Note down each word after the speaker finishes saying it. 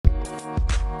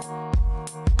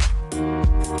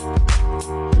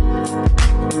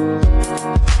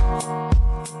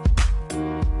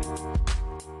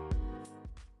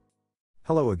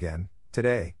Hello again.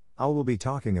 Today, I will be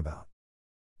talking about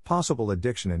possible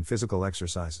addiction in physical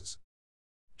exercises.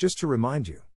 Just to remind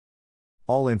you,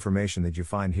 all information that you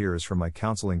find here is from my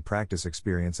counseling practice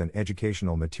experience and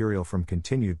educational material from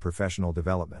continued professional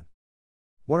development.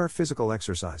 What are physical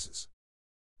exercises?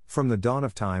 From the dawn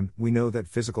of time, we know that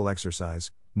physical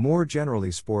exercise, more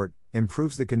generally sport,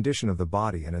 improves the condition of the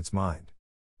body and its mind.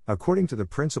 According to the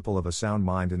principle of a sound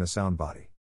mind in a sound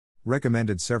body.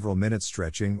 Recommended several minutes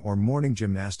stretching or morning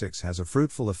gymnastics has a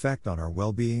fruitful effect on our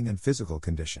well-being and physical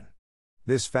condition.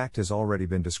 This fact has already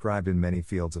been described in many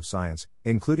fields of science,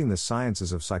 including the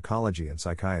sciences of psychology and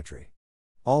psychiatry.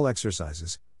 All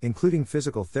exercises, including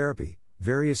physical therapy,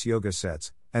 various yoga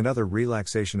sets, and other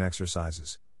relaxation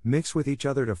exercises, mix with each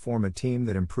other to form a team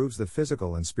that improves the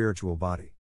physical and spiritual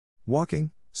body.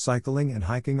 Walking, cycling, and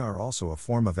hiking are also a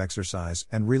form of exercise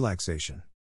and relaxation.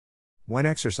 When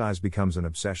exercise becomes an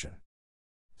obsession.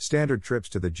 Standard trips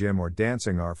to the gym or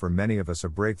dancing are for many of us a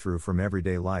breakthrough from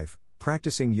everyday life.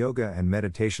 Practicing yoga and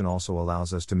meditation also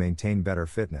allows us to maintain better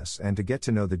fitness and to get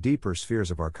to know the deeper spheres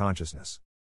of our consciousness.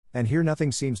 And here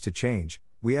nothing seems to change.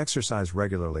 We exercise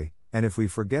regularly, and if we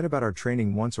forget about our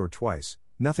training once or twice,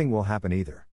 nothing will happen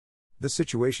either. The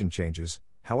situation changes,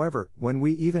 however, when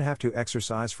we even have to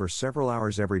exercise for several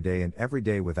hours every day, and every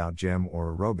day without gym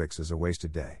or aerobics is a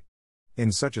wasted day.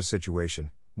 In such a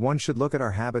situation, one should look at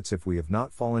our habits if we have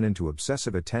not fallen into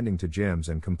obsessive attending to gyms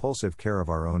and compulsive care of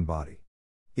our own body.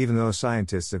 Even though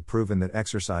scientists have proven that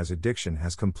exercise addiction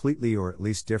has completely or at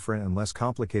least different and less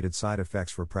complicated side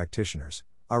effects for practitioners,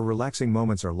 our relaxing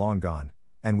moments are long gone,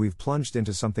 and we've plunged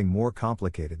into something more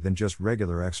complicated than just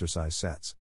regular exercise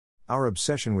sets. Our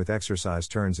obsession with exercise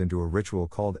turns into a ritual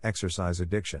called exercise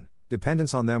addiction,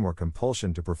 dependence on them or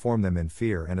compulsion to perform them in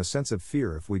fear and a sense of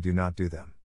fear if we do not do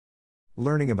them.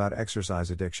 Learning about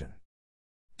exercise addiction.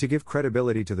 To give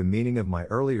credibility to the meaning of my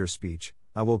earlier speech,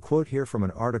 I will quote here from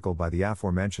an article by the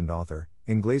aforementioned author.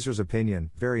 In Glazer's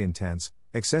opinion, very intense,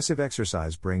 excessive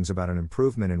exercise brings about an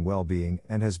improvement in well-being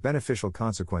and has beneficial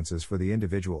consequences for the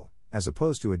individual, as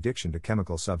opposed to addiction to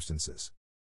chemical substances.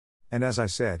 And as I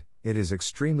said, it is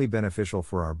extremely beneficial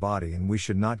for our body, and we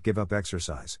should not give up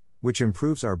exercise, which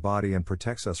improves our body and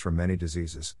protects us from many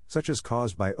diseases, such as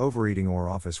caused by overeating or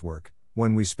office work,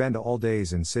 when we spend all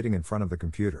days in sitting in front of the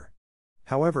computer.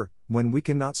 However, when we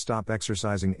cannot stop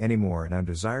exercising anymore and our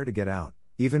desire to get out,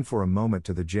 even for a moment,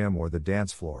 to the gym or the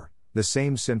dance floor, the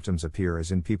same symptoms appear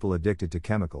as in people addicted to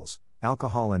chemicals,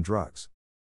 alcohol and drugs.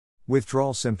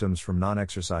 Withdrawal symptoms from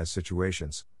non-exercise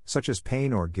situations, such as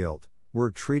pain or guilt,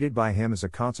 were treated by him as a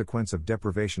consequence of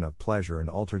deprivation of pleasure and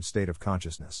altered state of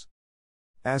consciousness.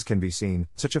 As can be seen,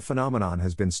 such a phenomenon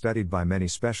has been studied by many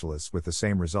specialists with the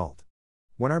same result.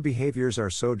 When our behaviors are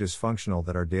so dysfunctional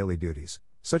that our daily duties,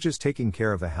 such as taking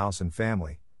care of the house and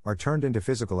family, are turned into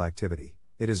physical activity,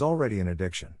 it is already an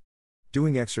addiction.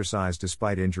 Doing exercise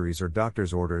despite injuries or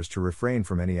doctor's orders to refrain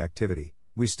from any activity,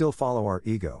 we still follow our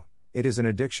ego, it is an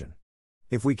addiction.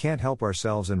 If we can't help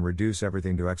ourselves and reduce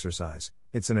everything to exercise,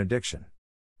 it's an addiction.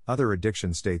 Other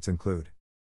addiction states include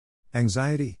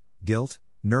anxiety, guilt,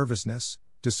 nervousness,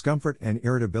 discomfort, and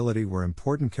irritability were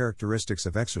important characteristics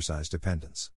of exercise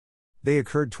dependence. They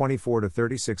occurred 24 to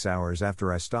 36 hours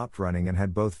after I stopped running and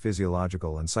had both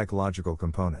physiological and psychological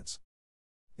components.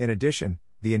 In addition,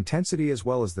 the intensity as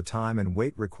well as the time and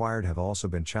weight required have also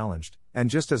been challenged, and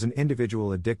just as an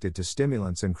individual addicted to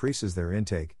stimulants increases their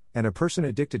intake, and a person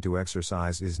addicted to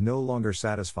exercise is no longer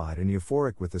satisfied and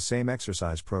euphoric with the same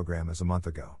exercise program as a month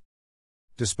ago.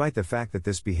 Despite the fact that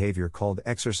this behavior called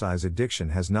exercise addiction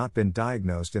has not been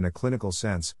diagnosed in a clinical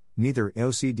sense, neither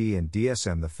OCD and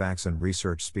DSM, the facts and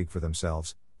research speak for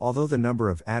themselves. Although the number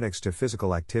of addicts to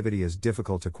physical activity is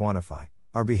difficult to quantify,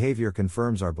 our behavior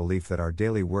confirms our belief that our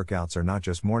daily workouts are not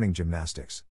just morning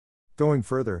gymnastics. Going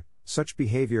further, such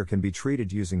behavior can be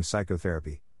treated using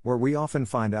psychotherapy, where we often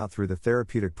find out through the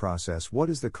therapeutic process what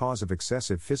is the cause of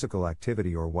excessive physical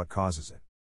activity or what causes it.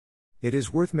 It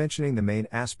is worth mentioning the main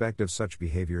aspect of such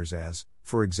behaviors as,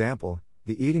 for example,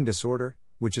 the eating disorder,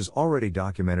 which is already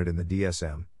documented in the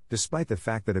DSM, despite the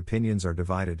fact that opinions are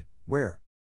divided, where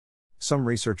some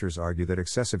researchers argue that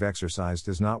excessive exercise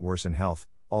does not worsen health,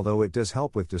 although it does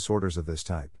help with disorders of this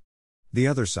type. The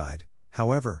other side,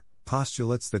 however,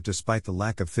 postulates that despite the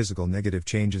lack of physical negative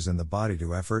changes in the body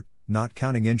to effort, not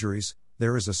counting injuries,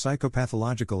 there is a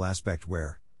psychopathological aspect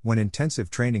where, when intensive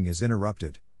training is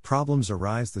interrupted, problems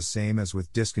arise the same as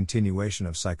with discontinuation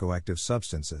of psychoactive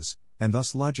substances, and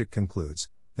thus logic concludes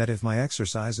that if my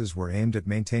exercises were aimed at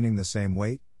maintaining the same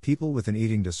weight, people with an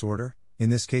eating disorder, in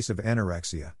this case of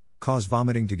anorexia, cause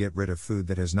vomiting to get rid of food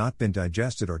that has not been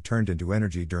digested or turned into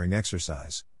energy during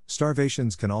exercise.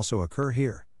 Starvations can also occur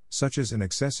here, such as an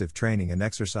excessive training and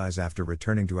exercise after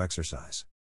returning to exercise.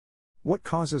 What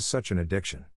causes such an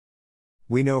addiction?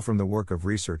 We know from the work of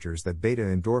researchers that beta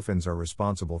endorphins are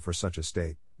responsible for such a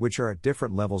state, which are at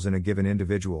different levels in a given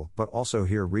individual, but also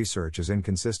here research is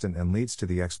inconsistent and leads to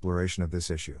the exploration of this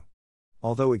issue.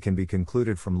 Although it can be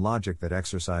concluded from logic that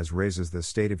exercise raises the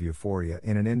state of euphoria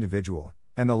in an individual,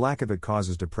 and the lack of it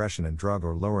causes depression and drug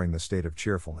or lowering the state of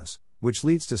cheerfulness, which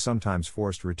leads to sometimes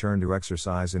forced return to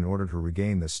exercise in order to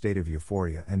regain the state of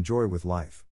euphoria and joy with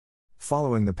life.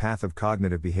 Following the path of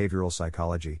cognitive behavioral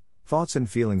psychology, thoughts and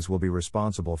feelings will be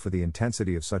responsible for the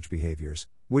intensity of such behaviors,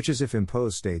 which is if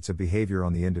imposed states of behavior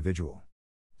on the individual.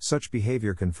 Such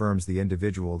behavior confirms the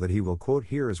individual that he will quote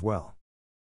here as well.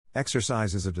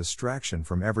 Exercise is a distraction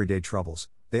from everyday troubles.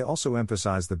 They also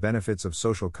emphasize the benefits of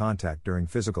social contact during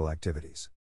physical activities.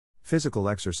 Physical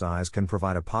exercise can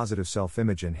provide a positive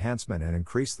self-image enhancement and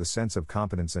increase the sense of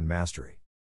competence and mastery.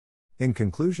 In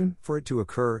conclusion, for it to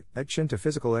occur, addiction to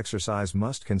physical exercise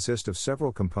must consist of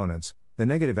several components: the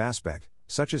negative aspect,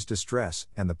 such as distress,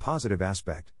 and the positive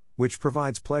aspect, which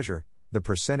provides pleasure. The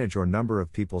percentage or number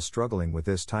of people struggling with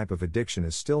this type of addiction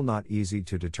is still not easy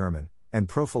to determine, and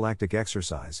prophylactic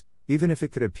exercise, even if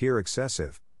it could appear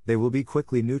excessive, they will be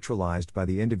quickly neutralized by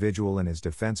the individual and his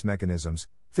defense mechanisms.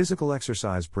 Physical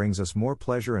exercise brings us more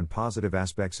pleasure and positive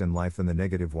aspects in life than the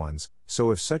negative ones,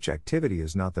 so if such activity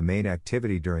is not the main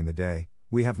activity during the day,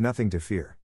 we have nothing to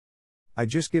fear. I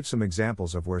just give some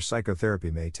examples of where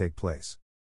psychotherapy may take place.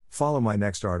 Follow my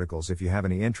next articles if you have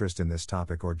any interest in this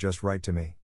topic or just write to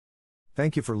me.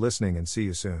 Thank you for listening and see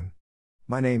you soon.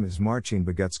 My name is Marcin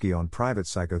Bogutsky on Private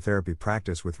Psychotherapy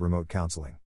Practice with Remote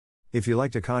Counseling. If you'd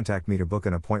like to contact me to book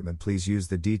an appointment, please use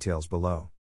the details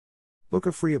below. Book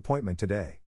a free appointment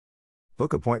today.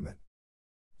 Book appointment.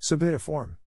 Submit a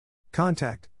form.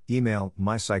 Contact, email,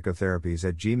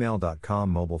 mypsychotherapies@gmail.com,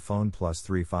 mobile phone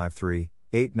 +353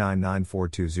 899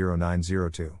 420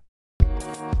 902.